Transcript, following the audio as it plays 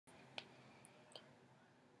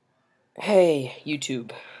Hey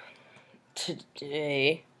YouTube,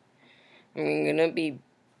 today I'm gonna be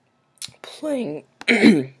playing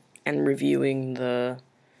and reviewing the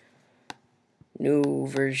new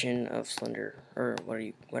version of Slender, or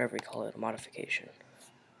whatever you call it, a modification.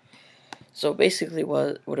 So basically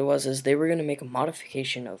what it was is they were gonna make a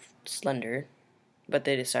modification of Slender, but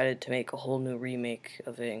they decided to make a whole new remake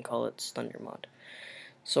of it and call it SlenderMod.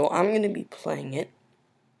 So I'm gonna be playing it,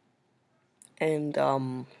 and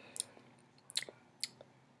yeah.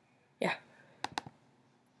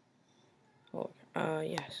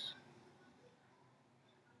 Yes.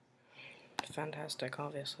 Fantastic,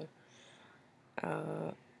 obviously.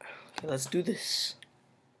 Okay, let's do this.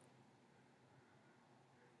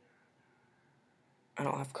 I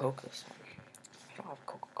don't have Coke this time. I don't have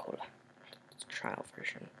Coca-Cola. It's a trial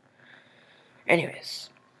version. Anyways.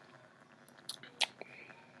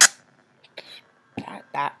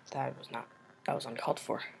 That was uncalled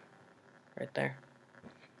for. Right there.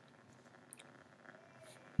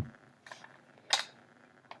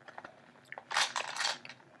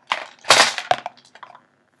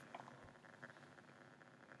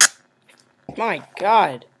 My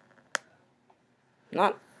God.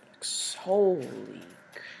 Not holy.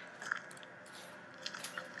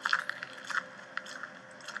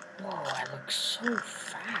 Whoa, I look so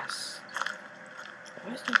fast.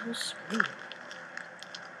 Why is the whole screen?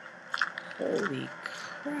 Holy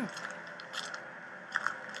crap.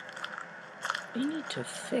 We need to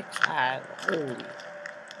fix that. Holy.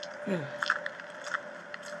 I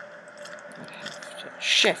have to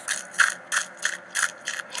shift.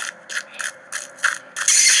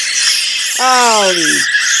 Holy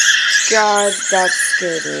God, that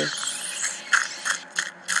scared me.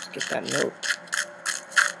 Let's get that note.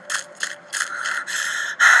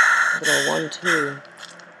 Little 1, 2.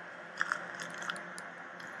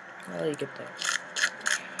 How do you get there?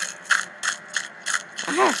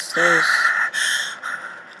 Ah, stairs.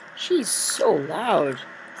 She's so loud.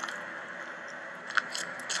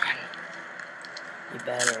 Run. You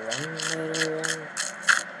better run, better run.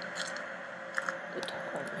 The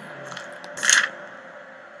tall man.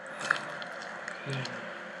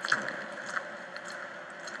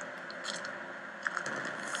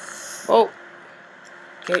 Oh!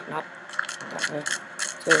 Okay, not that way.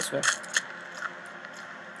 Let's go this way.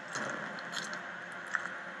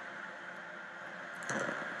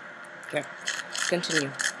 Okay,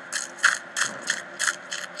 continue.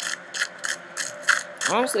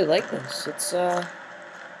 I honestly like this. It's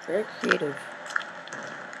very creative.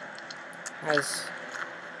 Has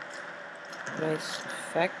a nice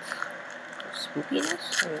effect of spookiness.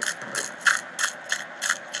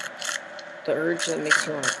 The urge that makes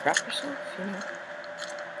you want to crap yourself, you know.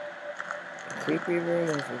 A creepy room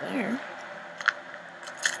over there.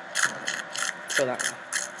 Let's go that way.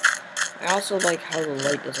 I also like how the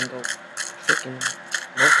light doesn't go freaking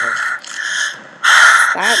local.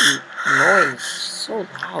 That noise is so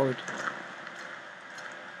loud.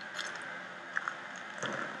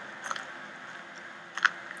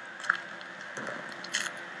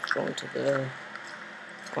 Going to the...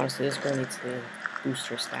 Honestly, this girl needs to boost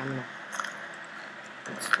her stamina.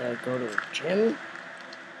 Let's go to the gym.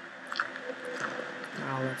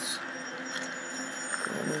 Now let's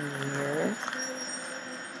go in here.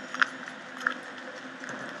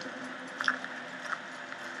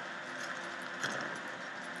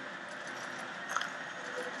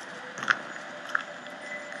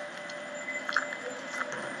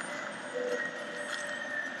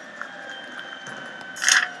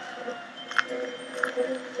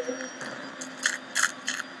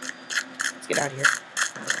 Let's get out of here.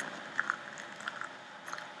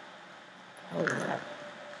 Oh, yeah.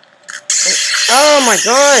 Oh my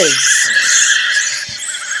God!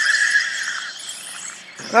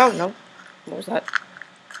 Oh no. What was that?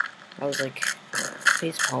 I was like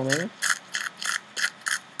face palming.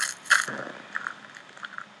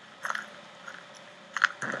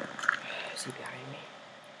 Is he behind me?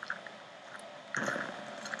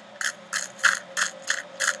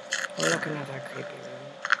 Oh, look, another creepy room.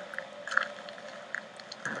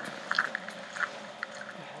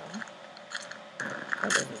 That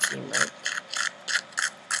doesn't seem right.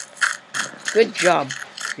 Good job,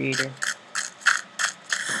 creator.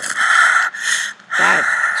 That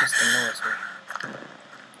just annoys me.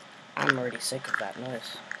 I'm already sick of that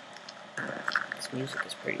noise. This music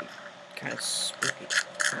is pretty kind of spooky.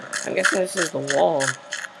 I'm guessing this is the wall.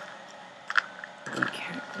 You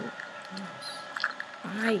can't go nice.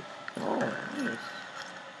 Nice. Okay.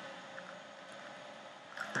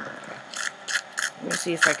 I'm gonna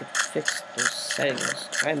see if I can fix those settings.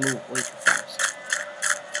 I move way too fast.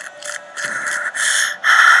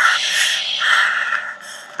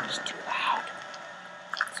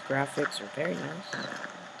 graphics are very nice.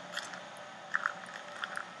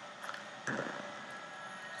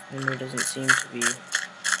 Slender doesn't seem to be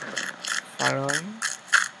following.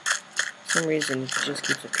 For some reason, it just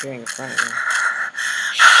keeps appearing in front of me.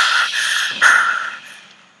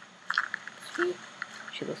 See?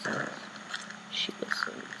 She listens. She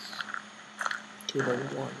listens to the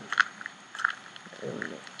one.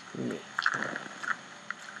 Only me.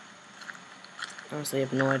 Honestly, I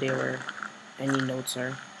have no idea where any notes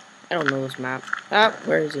are. I don't know this map. Ah,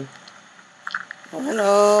 where is he? Oh,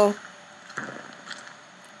 hello.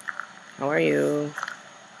 How are you?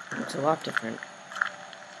 It's a lot different.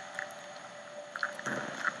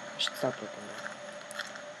 I should stop looking there.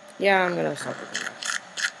 Yeah, I'm gonna stop looking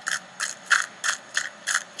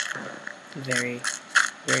there. Very,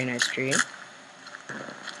 very nice tree.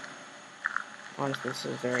 Honestly, this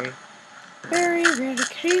is very, very, very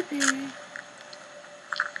creepy.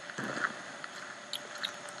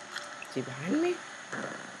 Is he behind me?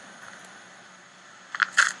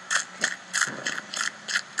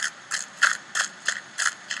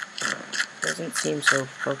 Doesn't seem so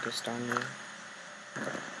focused on me.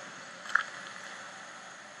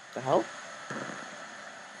 The hell?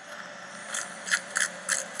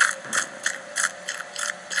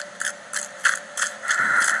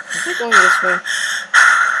 Is it going this way?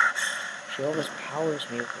 She always powers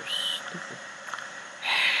me with her stupid.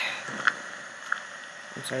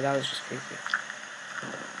 I'm sorry, that was just creepy.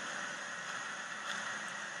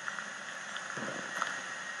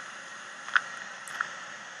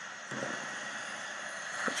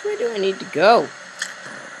 Which way do I need to go?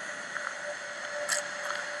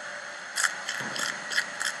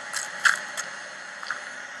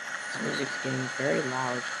 This music's getting very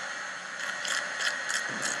loud.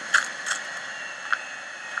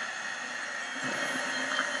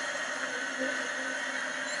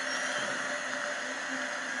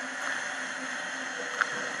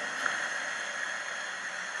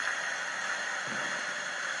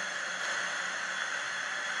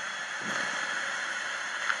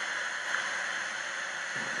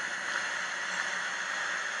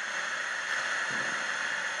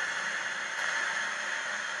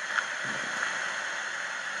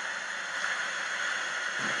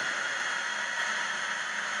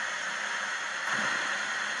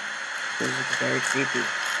 Music is very creepy.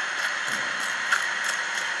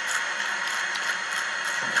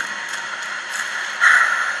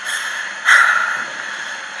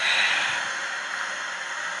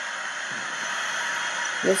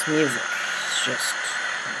 This music is just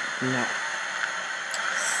no.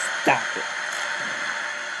 Stop it.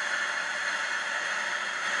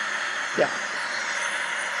 Yeah.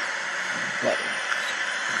 But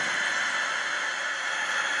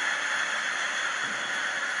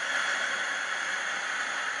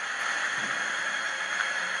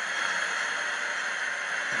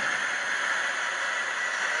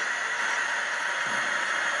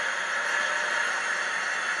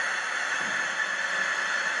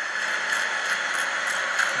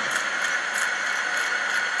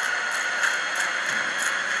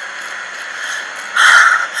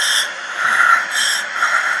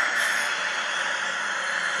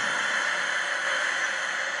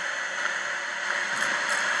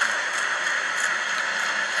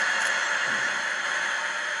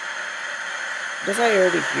guess I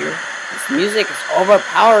already hear. This music is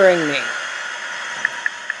overpowering me.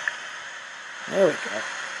 There we go.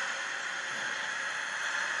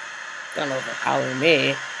 Don't overpower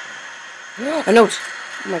me. A note!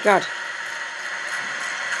 Oh my god.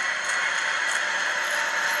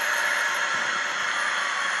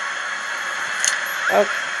 Oh.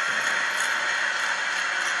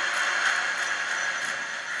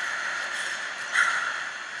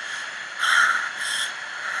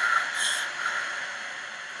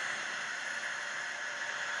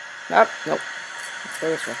 Nope, nope. Let's go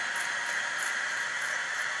this way.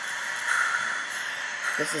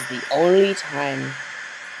 This is the only time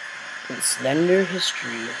in Slender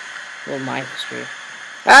history, well, my history.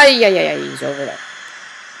 Yeah, he's over there.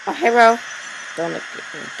 Oh, hey, bro. Don't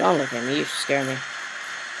look at me. You scare me.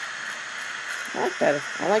 I like that.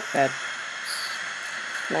 I like that.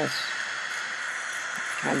 Nice.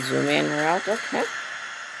 Can't zoom in or out. Okay.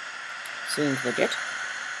 Seems legit.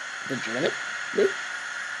 Legitimate.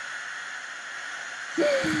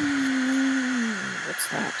 What's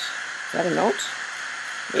that? Is that a note?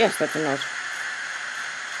 Yes, that's a note.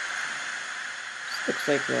 This looks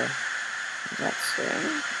like a... That's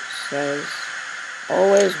it. Says...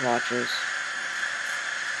 Always watches.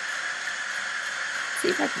 See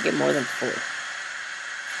if I can get more than 4.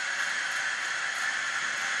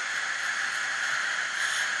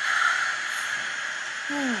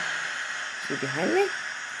 Is he behind me?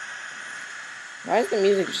 Why has the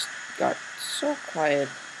music just got so quiet?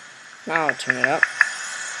 Now I'll turn it up.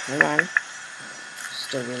 Hang on.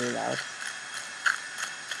 Still really loud.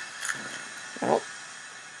 Well,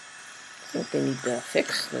 I think they need to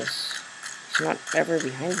fix this. He's not ever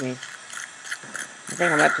behind me. I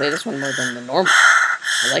think I might play this one more than the normal.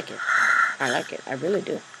 I like it. I like it. I really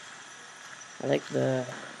do. I like the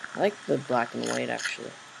black and white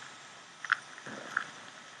actually.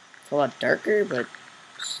 It's a lot darker, but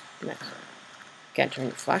it's nice. Can't turn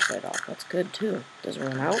your flashlight off. That's good too. Doesn't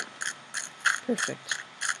run out. Perfect.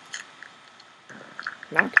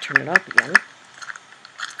 Now I can turn it up again.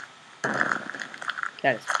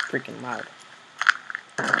 That is freaking loud.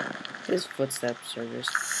 His footsteps are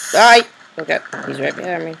just... Die! Okay, he's right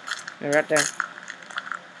behind me. They're right there.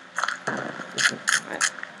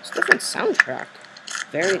 It's a different soundtrack.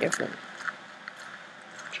 Very different.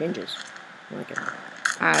 Changes. I like it.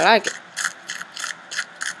 I like it.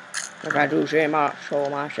 If I do show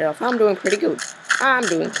myself, I'm doing pretty good. I'm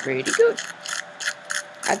doing pretty good.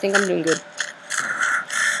 I think I'm doing good.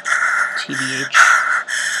 TBH.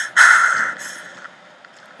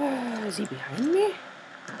 Is he behind me?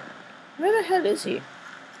 Where the hell is he?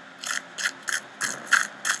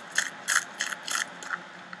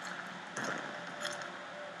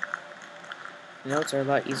 The notes are a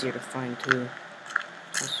lot easier to find too.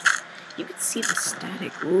 Also, you can see the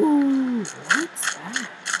static. Ooh, what's that?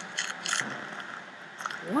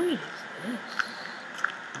 What is this?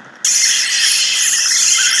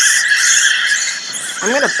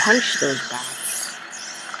 I'm gonna punch those bats.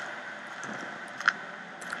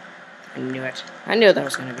 I knew it. I knew there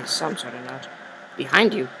was gonna be some sort of note.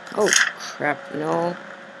 Behind you. Oh, crap. No.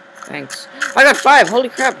 Thanks. I got 5. Holy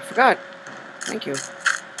crap. I forgot. Thank you.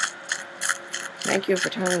 Thank you for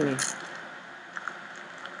telling me. Let's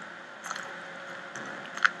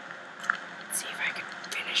see if I can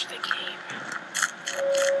finish the game.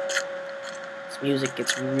 This music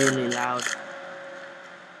gets really loud.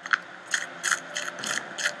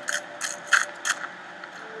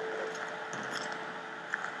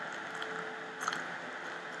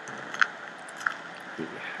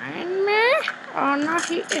 Behind me? Oh no,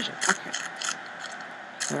 he isn't. Okay.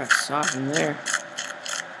 I saw him there.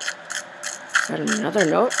 Is that another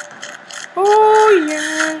note? Oh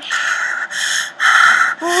yes.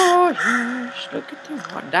 Oh yes. Look at the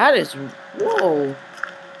water. That is... Whoa.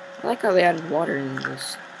 I like how they added water in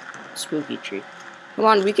this spooky tree. Come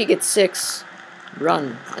on, we could get 6.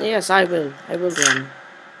 Run. Yes, I will. I will run.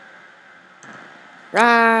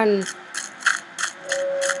 Run!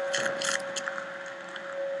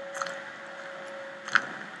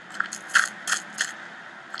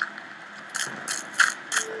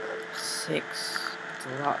 It's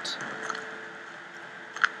a lot.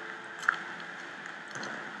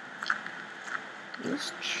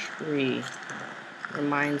 This tree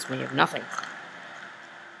reminds me of nothing.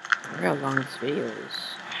 I wonder how long this video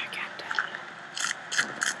is. I can't tell.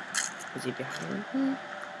 Is he behind me?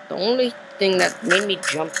 The only thing that made me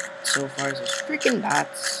jump so far is those freaking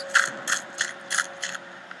bats.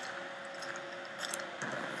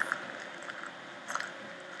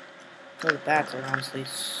 Those bats are honestly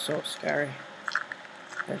so scary.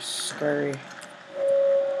 They're scary.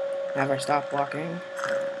 Never stop walking.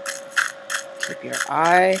 Keep your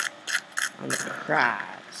eye on the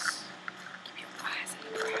prize. Keep your eyes on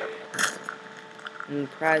the prize. And the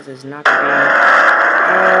prize is not to be...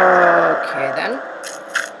 Okay then.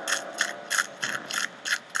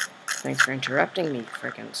 Thanks for interrupting me,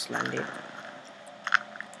 frickin' Slendy.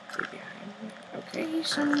 Is he behind me? Okay, he's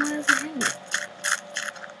somewhere behind me.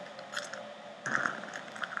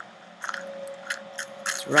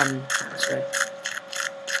 Let's run this way.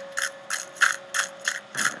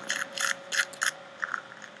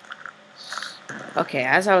 Okay,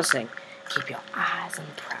 as I was saying, keep your eyes on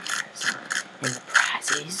the prize. And the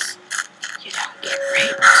prize is, you don't get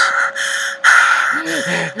raped.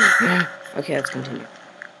 Okay, let's continue.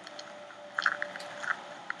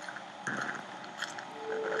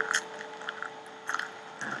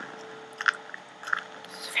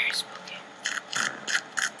 This is very spooky.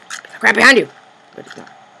 Look right behind you! But it's not.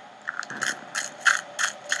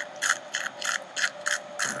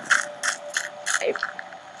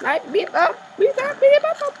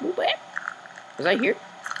 Was I here?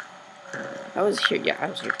 I was here. Yeah, I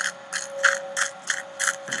was here.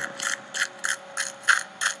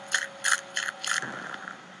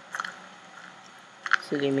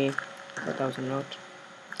 Silly me. I thought that was a note.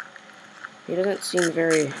 He doesn't seem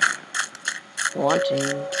very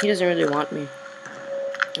wanting. He doesn't really want me.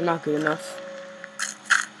 I'm not good enough.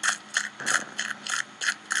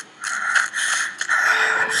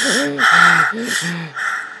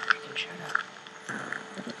 shut up.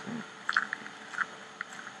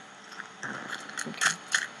 Okay.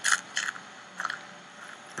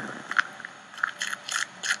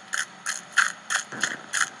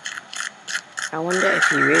 I wonder if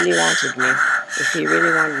he really wanted me. If he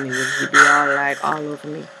really wanted me, would he be all over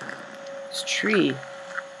me? This tree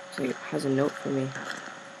has a note for me.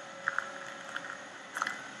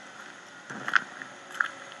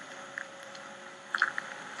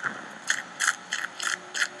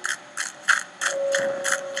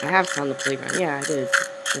 I have found the playground. Yeah, I did.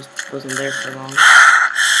 Just wasn't there for long.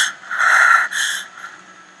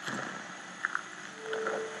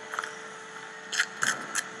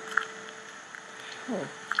 Oh.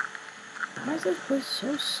 Why is this place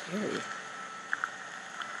so scary?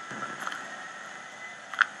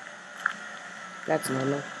 That's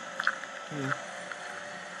normal. Yeah.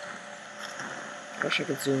 I wish I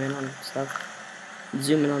could zoom in on stuff.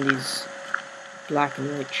 Zoom in on these black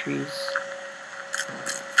and white trees.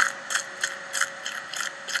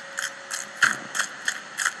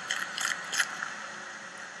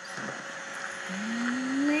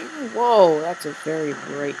 Whoa, that's a very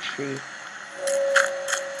bright tree.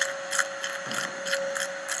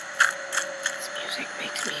 This music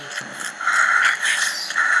makes me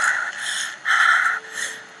nervous.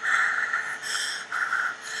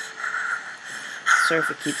 Sorry if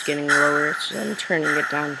it keeps getting lower. It's just, I'm turning it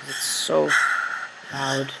down because it's so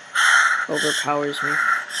loud. Overpowers me.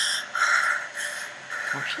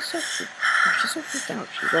 Oh, she's so freaked out.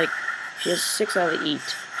 She has 6 out of 8.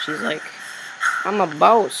 She's like, I'm a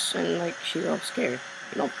boss, and like she's all scared.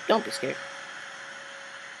 Don't be scared.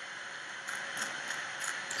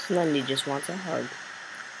 Slendy just wants a hug.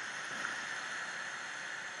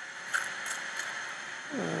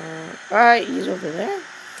 Alright, he's over there.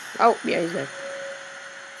 Oh, yeah, he's there.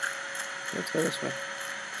 Let's go this way.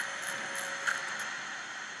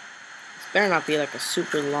 This better not be like a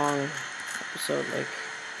super long episode like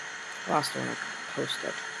last one I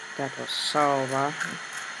posted. That was so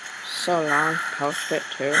long, post it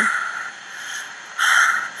too.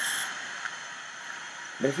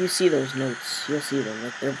 But if you see those notes, you'll see them,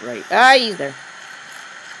 like they're bright. Ah, he's there.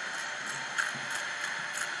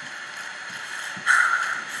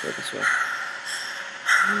 Go this way.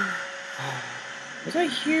 Was I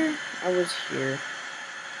here? I was here.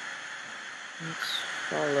 Let's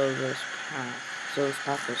follow this path. So this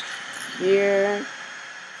path was here.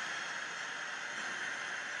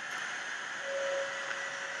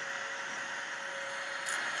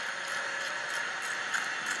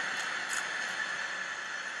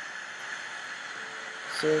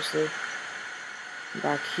 Seriously?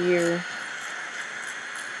 Back here.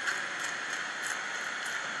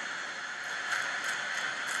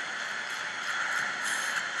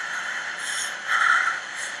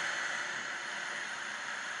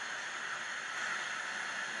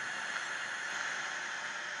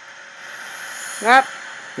 Ah!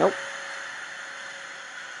 Nope.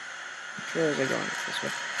 Which way was I going? This way.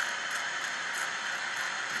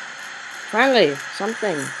 Finally!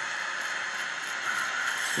 Something!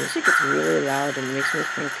 Music gets really loud and makes me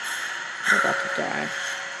think I'm about to die.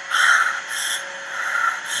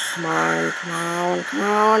 Come on, come on, come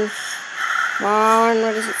on. Come on,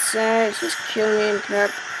 what does it say? Just kill me and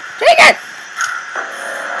prep. Take it!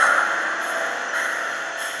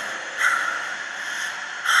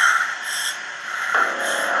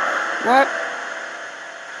 What?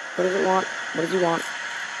 What does it want? What does he want?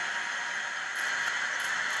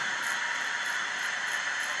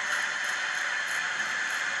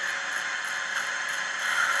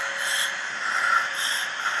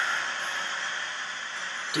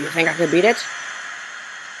 Do you think I could beat it?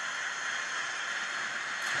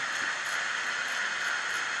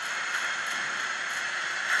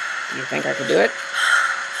 Do you think I could do it?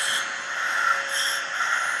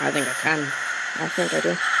 I think I can. I think I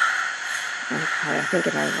do. I think I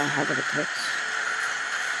have what it takes.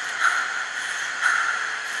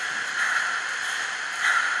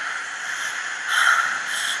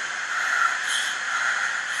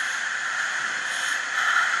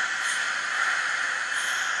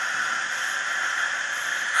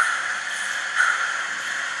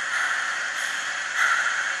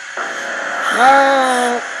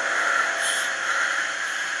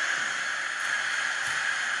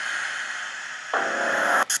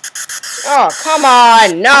 Oh, come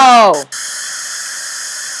on, no!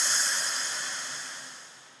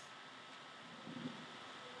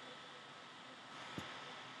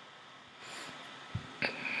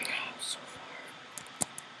 So far.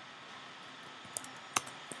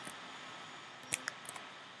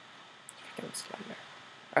 Freaking Slender.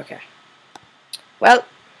 Okay. Well,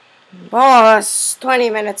 Boss, 20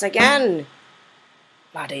 minutes again.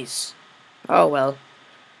 Laddies. Oh well.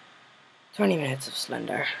 20 minutes of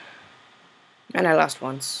Slender. And I lost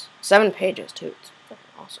once. 7 pages, too. It's fucking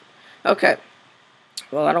awesome. Okay.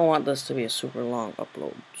 Well, I don't want this to be a super long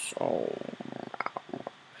upload,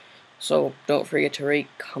 so don't forget to rate,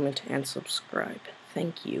 comment, and subscribe.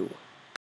 Thank you.